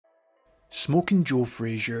Smokin Joe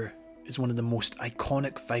Frazier is one of the most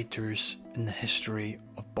iconic fighters in the history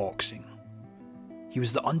of boxing. He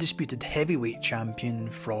was the undisputed heavyweight champion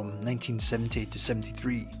from 1970 to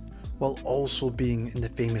 73, while also being in the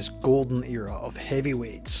famous golden era of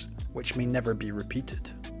heavyweights, which may never be repeated.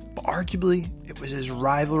 But arguably, it was his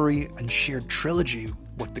rivalry and shared trilogy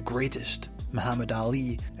with the greatest, Muhammad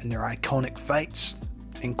Ali, in their iconic fights,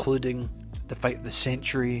 including the fight of the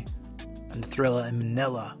century and the Thriller in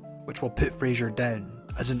Manila, which will put Frazier down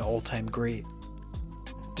as an all-time great.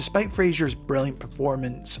 Despite Frazier's brilliant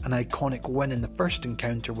performance and iconic win in the first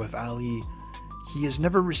encounter with Ali, he has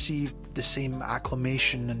never received the same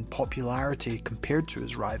acclamation and popularity compared to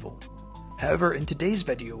his rival. However, in today's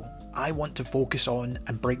video, I want to focus on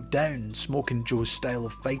and break down Smokin Joe's style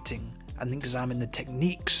of fighting and examine the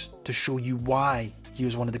techniques to show you why he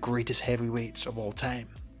was one of the greatest heavyweights of all time,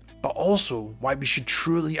 but also why we should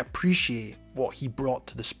truly appreciate what he brought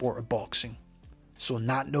to the sport of boxing. So on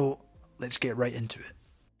that note, let's get right into it.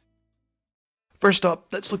 First up,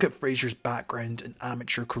 let's look at Frazier's background and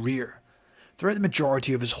amateur career. Throughout the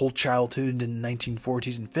majority of his whole childhood in the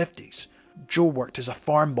 1940s and 50s, Joe worked as a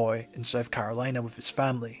farm boy in South Carolina with his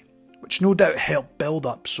family, which no doubt helped build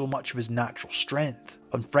up so much of his natural strength.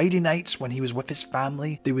 On Friday nights when he was with his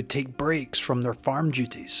family, they would take breaks from their farm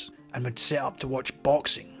duties and would set up to watch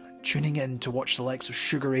boxing, tuning in to watch the likes of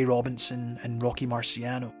Sugar Ray Robinson and Rocky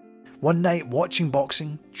Marciano. One night watching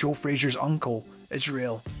boxing, Joe Frazier's uncle,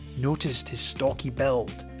 Israel, noticed his stocky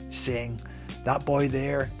build, saying, "That boy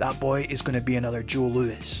there, that boy is going to be another Joe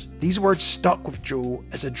Louis." These words stuck with Joe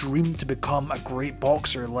as a dream to become a great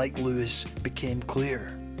boxer like Louis became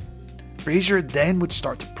clear. Frazier then would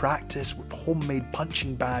start to practice with homemade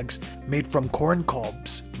punching bags made from corn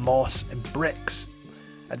cobs, moss and bricks.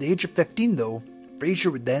 At the age of 15 though,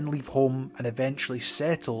 Frazier would then leave home and eventually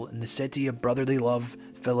settle in the city of brotherly love,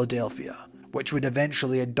 Philadelphia, which would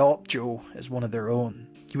eventually adopt Joe as one of their own.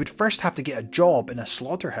 He would first have to get a job in a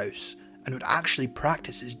slaughterhouse and would actually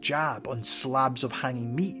practice his jab on slabs of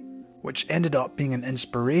hanging meat, which ended up being an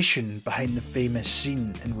inspiration behind the famous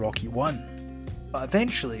scene in Rocky 1. But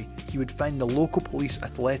eventually, he would find the local police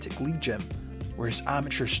athletic league gym, where his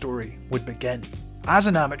amateur story would begin. As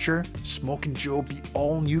an amateur, Smokin Joe beat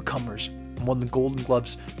all newcomers and won the Golden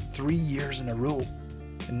Gloves 3 years in a row.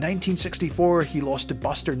 In 1964, he lost to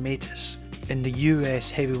Buster Matus in the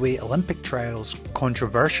US heavyweight Olympic trials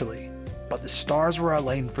controversially, but the stars were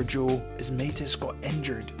aligned for Joe as Matus got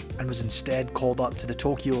injured and was instead called up to the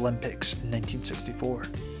Tokyo Olympics in 1964.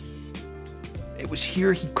 It was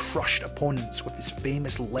here he crushed opponents with his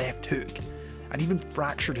famous left hook and even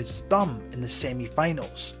fractured his thumb in the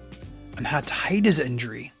semi-finals, and had to hide his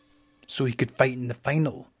injury so he could fight in the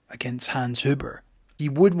final against Hans Huber. He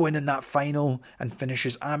would win in that final and finish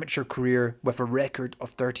his amateur career with a record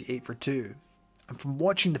of 38-2. And from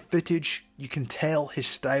watching the footage, you can tell his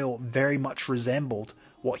style very much resembled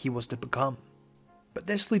what he was to become. But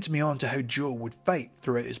this leads me on to how Joe would fight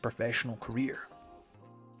throughout his professional career.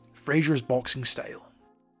 Frazier's boxing style.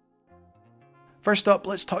 First up,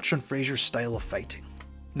 let's touch on Frazier's style of fighting.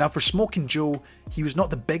 Now for Smokin Joe, he was not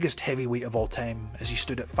the biggest heavyweight of all time, as he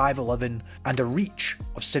stood at 5'11" and a reach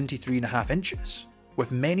of 73.5 inches,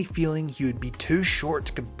 with many feeling he would be too short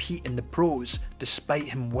to compete in the pros despite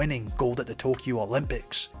him winning gold at the Tokyo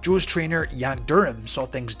Olympics. Joe's trainer Yank Durham saw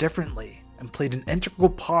things differently and played an integral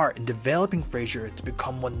part in developing Frazier to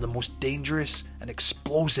become one of the most dangerous and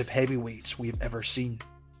explosive heavyweights we have ever seen.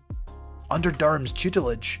 Under Durham's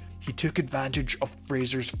tutelage, he took advantage of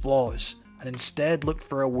Frazier's flaws and instead looked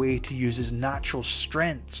for a way to use his natural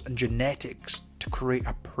strengths and genetics to create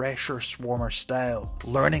a pressure swarmer style,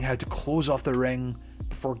 learning how to close off the ring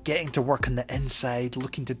before getting to work on the inside,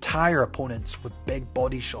 looking to tire opponents with big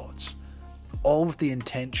body shots, all with the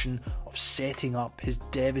intention of setting up his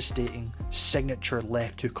devastating signature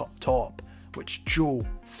left hook up top, which Joe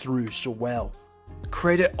threw so well.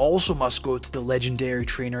 Credit also must go to the legendary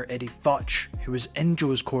trainer Eddie Futch, who was in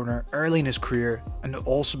Joe's corner early in his career and would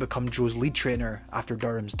also become Joe's lead trainer after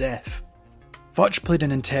Durham's death. Futch played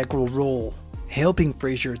an integral role, helping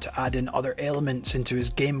Frazier to add in other elements into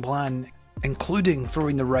his game plan, including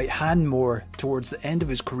throwing the right hand more towards the end of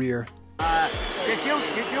his career. Did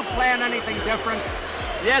you plan anything different?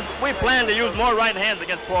 Yes, we planned to use more right hands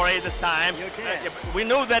against Poirier this time. You did. We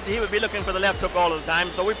knew that he would be looking for the left hook all the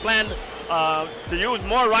time, so we planned to use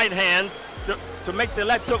more right hands to make the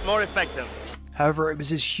left hook more effective. However, it was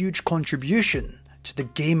his huge contribution to the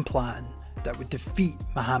game plan that would defeat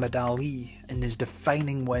Muhammad Ali in his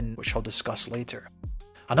defining win, which I'll discuss later.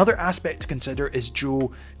 Another aspect to consider is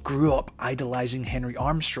Joe grew up idolizing Henry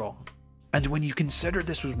Armstrong, and when you consider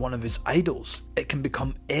this was one of his idols, it can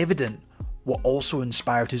become evident what also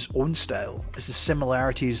inspired his own style, as the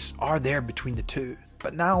similarities are there between the two.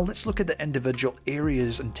 But now let's look at the individual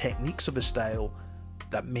areas and techniques of his style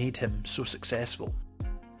that made him so successful.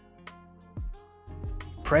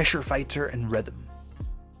 Pressure fighter and rhythm.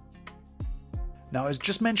 Now, as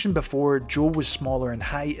just mentioned before, Joe was smaller in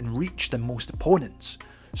height and reach than most opponents,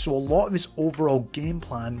 so a lot of his overall game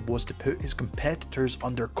plan was to put his competitors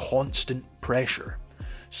under constant pressure,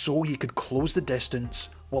 so he could close the distance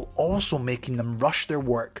while also making them rush their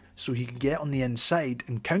work so he could get on the inside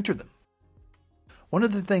and counter them. One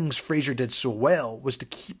of the things Frazier did so well was to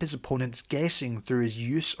keep his opponents guessing through his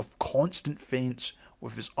use of constant feints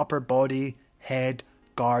with his upper body, head,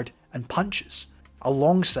 guard and punches,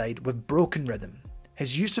 alongside with broken rhythm.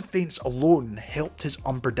 His use of feints alone helped his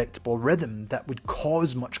unpredictable rhythm that would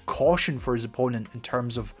cause much caution for his opponent in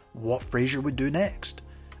terms of what Frazier would do next.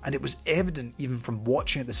 And it was evident even from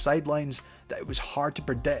watching at the sidelines that it was hard to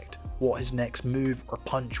predict what his next move or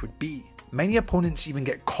punch would be. Many opponents even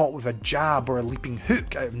get caught with a jab or a leaping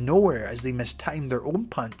hook out of nowhere as they mistime their own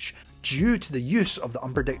punch due to the use of the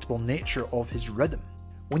unpredictable nature of his rhythm.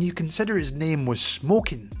 When you consider his name was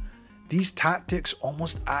Smokin, these tactics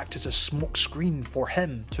almost act as a smoke screen for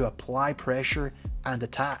him to apply pressure and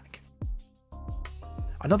attack.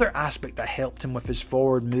 Another aspect that helped him with his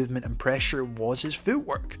forward movement and pressure was his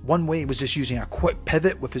footwork. One way was just using a quick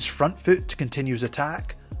pivot with his front foot to continue his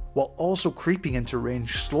attack, while also creeping into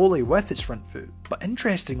range slowly with his front foot. But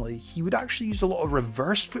interestingly, he would actually use a lot of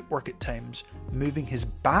reverse footwork at times, moving his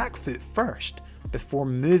back foot first before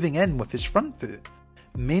moving in with his front foot,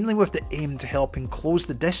 mainly with the aim to help him close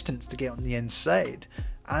the distance to get on the inside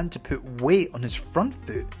and to put weight on his front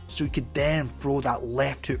foot so he could then throw that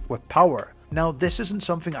left hook with power. Now, this isn't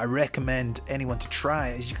something I recommend anyone to try,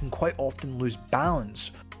 as you can quite often lose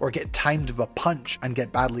balance or get timed with a punch and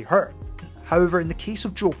get badly hurt. However, in the case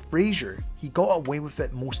of Joe Frazier, he got away with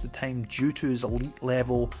it most of the time due to his elite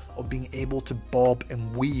level of being able to bob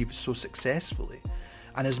and weave so successfully.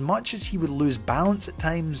 And as much as he would lose balance at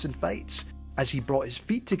times in fights, as he brought his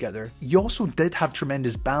feet together, he also did have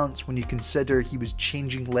tremendous balance when you consider he was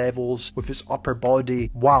changing levels with his upper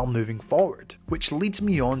body while moving forward, which leads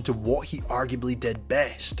me on to what he arguably did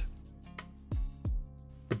best.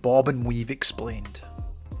 The bob and weave explained.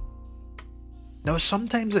 Now,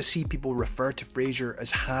 sometimes I see people refer to Frazier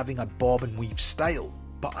as having a bob and weave style,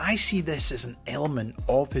 but I see this as an element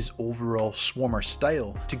of his overall swarmer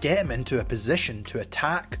style to get him into a position to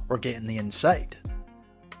attack or get in the inside.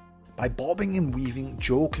 By bobbing and weaving,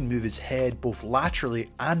 Joe can move his head both laterally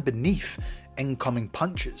and beneath incoming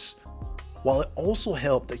punches, while it also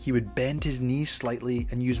helped that he would bend his knees slightly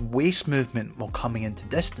and use waist movement while coming into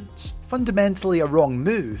distance. Fundamentally a wrong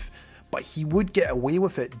move, but he would get away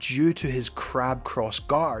with it due to his crab cross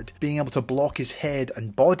guard being able to block his head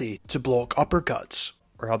and body to block uppercuts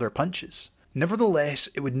or other punches. Nevertheless,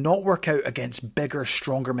 it would not work out against bigger,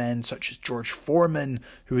 stronger men such as George Foreman,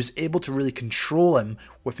 who was able to really control him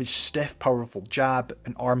with his stiff, powerful jab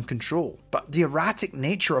and arm control. But the erratic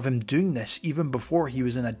nature of him doing this even before he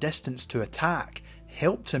was in a distance to attack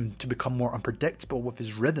helped him to become more unpredictable with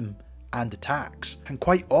his rhythm and attacks, and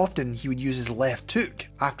quite often he would use his left hook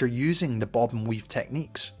after using the bob and weave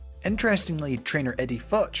techniques. Interestingly, trainer Eddie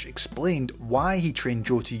Futch explained why he trained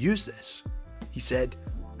Joe to use this. He said,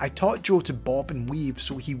 "I taught Joe to bob and weave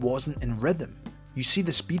so he wasn't in rhythm. You see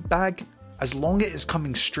the speed bag? As long as it is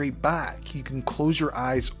coming straight back, you can close your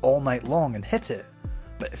eyes all night long and hit it.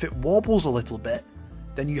 But if it wobbles a little bit,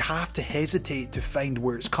 then you have to hesitate to find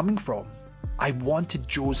where it's coming from. I wanted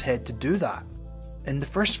Joe's head to do that." In the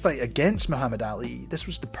first fight against Muhammad Ali, this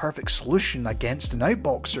was the perfect solution against an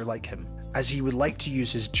outboxer like him, as he would like to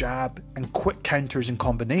use his jab and quick counters and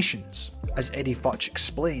combinations. As Eddie Futch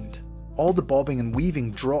explained, all the bobbing and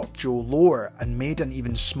weaving dropped Joe lower and made an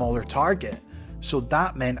even smaller target, so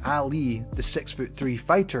that meant Ali, the 6'3"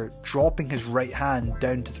 fighter, dropping his right hand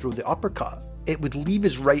down to throw the uppercut. It would leave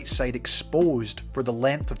his right side exposed for the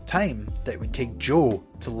length of time that it would take Joe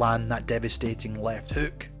to land that devastating left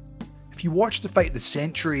hook. If you watch the fight of the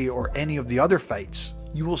century or any of the other fights,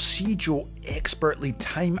 you will see Joe expertly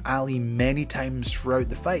time Ali many times throughout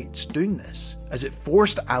the fights doing this, as it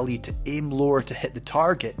forced Ali to aim lower to hit the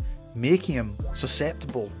target, making him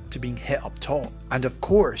susceptible to being hit up top. And of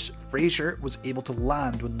course, Frazier was able to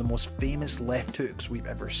land one of the most famous left hooks we've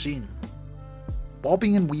ever seen.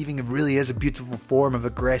 Bobbing and weaving really is a beautiful form of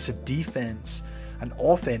aggressive defense and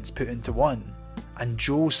offense put into one, and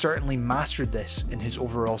Joe certainly mastered this in his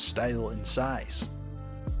overall style and size.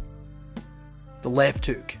 The left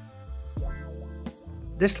hook.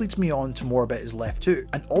 This leads me on to more about his left hook,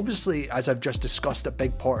 and obviously, as I've just discussed, a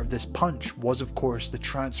big part of this punch was of course the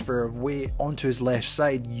transfer of weight onto his left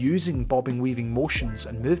side using bobbing weaving motions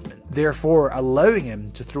and movement, therefore allowing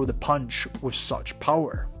him to throw the punch with such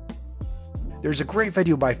power. There's a great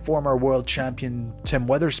video by former world champion Tim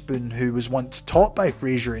Witherspoon, who was once taught by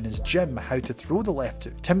Frazier in his gym how to throw the left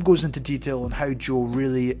hook. Tim goes into detail on how Joe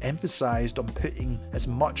really emphasised on putting as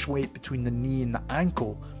much weight between the knee and the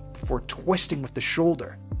ankle before twisting with the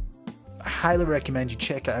shoulder. I highly recommend you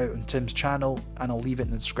check it out on Tim's channel, and I'll leave it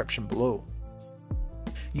in the description below.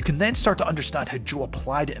 You can then start to understand how Joe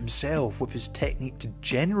applied it himself with his technique to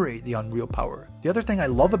generate the unreal power. The other thing I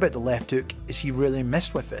love about the left hook is he really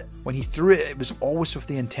missed with it. When he threw it, it was always with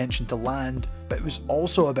the intention to land, but it was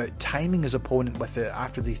also about timing his opponent with it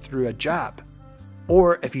after they threw a jab,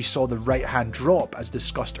 or if he saw the right hand drop as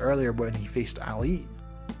discussed earlier when he faced Ali.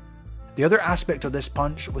 The other aspect of this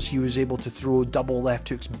punch was he was able to throw double left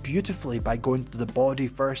hooks beautifully by going to the body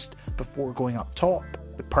first before going up top.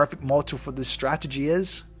 The perfect motto for this strategy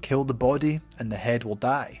is, kill the body and the head will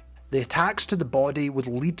die. The attacks to the body would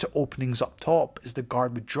lead to openings up top as the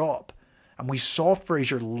guard would drop, and we saw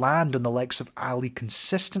Frazier land on the likes of Ali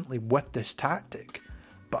consistently with this tactic,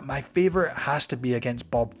 but my favourite has to be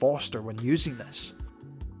against Bob Foster when using this.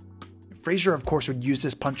 Frazier of course would use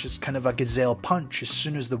this punch as kind of a gazelle punch as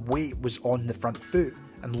soon as the weight was on the front foot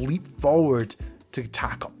and leap forward to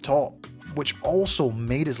attack up top, which also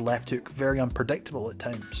made his left hook very unpredictable at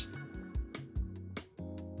times.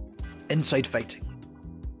 Inside fighting.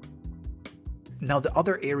 Now the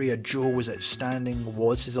other area Joe was outstanding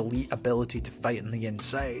was his elite ability to fight on the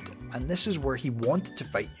inside, and this is where he wanted to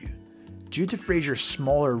fight you. Due to Frazier's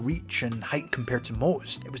smaller reach and height compared to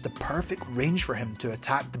most, it was the perfect range for him to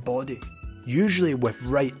attack the body, usually with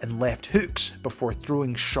right and left hooks before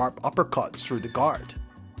throwing sharp uppercuts through the guard.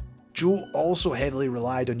 Joe also heavily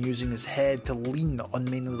relied on using his head to lean on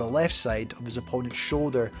mainly the left side of his opponent's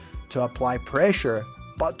shoulder to apply pressure,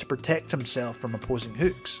 but to protect himself from opposing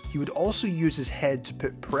hooks. He would also use his head to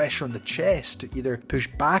put pressure on the chest to either push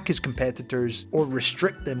back his competitors or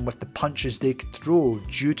restrict them with the punches they could throw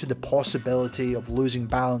due to the possibility of losing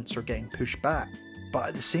balance or getting pushed back. But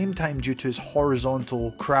at the same time, due to his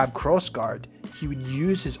horizontal crab crossguard, he would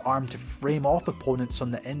use his arm to frame off opponents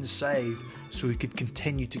on the inside so he could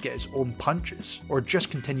continue to get his own punches, or just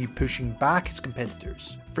continue pushing back his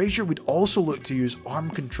competitors. Frazier would also look to use arm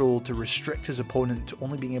control to restrict his opponent to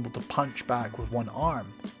only being able to punch back with one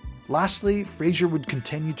arm. Lastly, Frazier would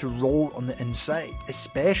continue to roll on the inside,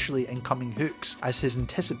 especially incoming hooks, as his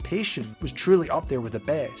anticipation was truly up there with the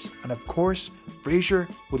best, and of course, Frazier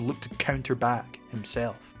would look to counter back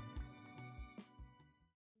himself.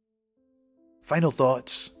 Final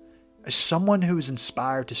thoughts. As someone who was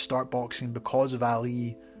inspired to start boxing because of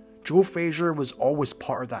Ali, Joe Frazier was always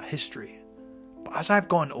part of that history. But as I've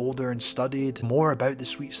gotten older and studied more about the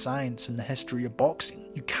sweet science and the history of boxing,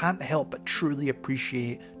 you can't help but truly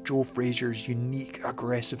appreciate Joe Frazier's unique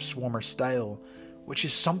aggressive swarmer style, which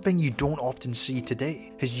is something you don't often see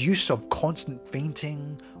today. His use of constant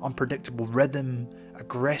feinting, unpredictable rhythm,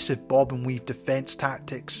 aggressive bob and weave defense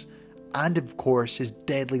tactics, and of course his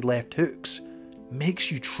deadly left hooks,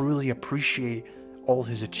 makes you truly appreciate all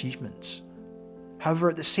his achievements. However,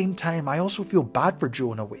 at the same time, I also feel bad for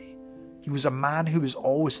Joe in a way. He was a man who was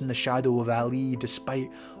always in the shadow of Ali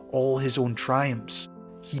despite all his own triumphs.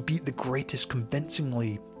 He beat the greatest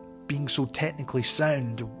convincingly, being so technically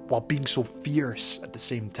sound while being so fierce at the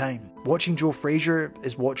same time. Watching Joe Frazier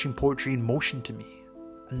is watching poetry in motion to me,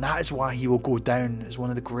 and that is why he will go down as one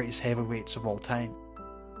of the greatest heavyweights of all time.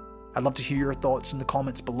 I'd love to hear your thoughts in the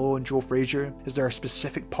comments below on Joe Frazier. Is there a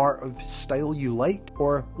specific part of his style you liked,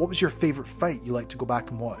 or what was your favourite fight you like to go back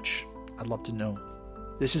and watch? I'd love to know.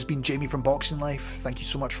 This has been Jamie from Boxing Life. Thank you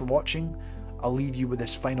so much for watching. I'll leave you with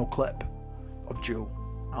this final clip of Joe.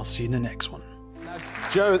 I'll see you in the next one.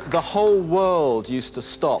 Joe, the whole world used to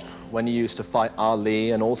stop when you used to fight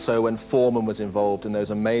Ali, and also when Foreman was involved in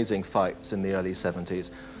those amazing fights in the early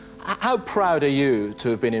 70s. How proud are you to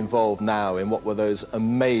have been involved now in what were those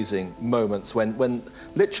amazing moments when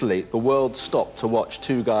literally the world stopped to watch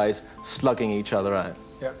two guys slugging each other out?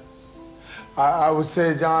 Yeah. I would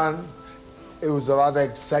say, John, it was a lot of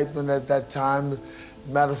excitement at that time.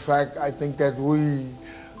 Matter of fact, I think that we,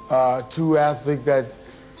 two athletes that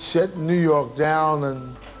shut New York down,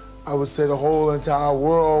 and I would say the whole entire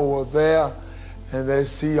world were there, and they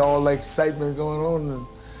see all the excitement going on.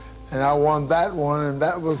 And I won that one, and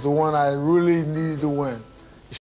that was the one I really needed to win.